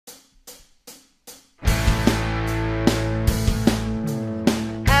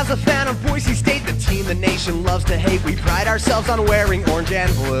a fan of Boise State, the team the nation loves to hate. We pride ourselves on wearing orange and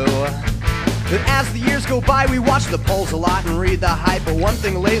blue. But as the years go by, we watch the polls a lot and read the hype, but one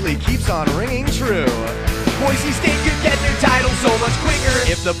thing lately keeps on ringing true. Boise State could get their title so much quicker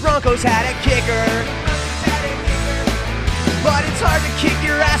if the Broncos had a kicker. But it's hard to kick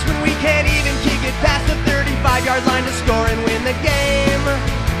your ass when we can't even kick it past the 35-yard line to score and win the game.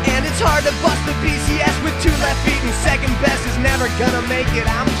 And it's hard to bust the BCS with 2 left feet, and second best is never gonna make it,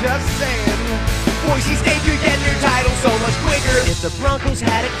 I'm just saying. Boise State could get their title so much quicker if the Broncos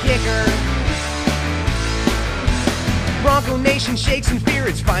had a kicker. Bronco Nation shakes in fear,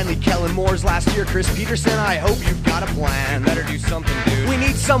 it's finally Kellen Moore's last year. Chris Peterson, I hope you've got a plan. You better do something, dude. We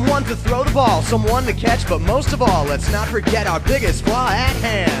need someone to throw the ball, someone to catch, but most of all, let's not forget our biggest flaw at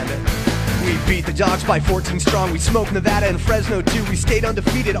hand. We beat the Dogs by 14 strong, we smoked Nevada and Fresno too. We stayed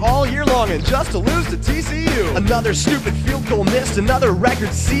undefeated all year long and just to lose to TCU. Another stupid field goal missed, another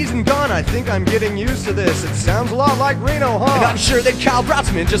record season gone. I think I'm getting used to this, it sounds a lot like Reno, huh? And I'm sure that Kyle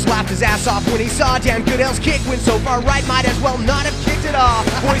Brotzman just laughed his ass off when he saw Dan Goodell's kick went so far right, might as well not have kicked it off.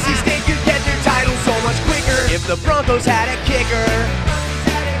 Boise State could get their title so much quicker if the Broncos had a kicker.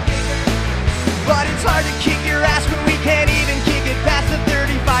 But it's hard to kick your ass when we can't even kick it past the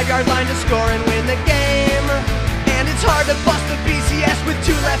 35-yard line to score and win the game. And it's hard to bust the BCS with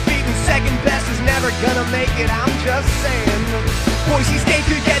 2 left feet, and second best is never gonna make it, I'm just saying. Boise State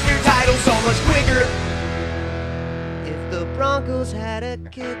could get their title so much quicker if the Broncos had a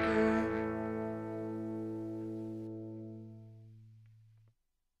kicker.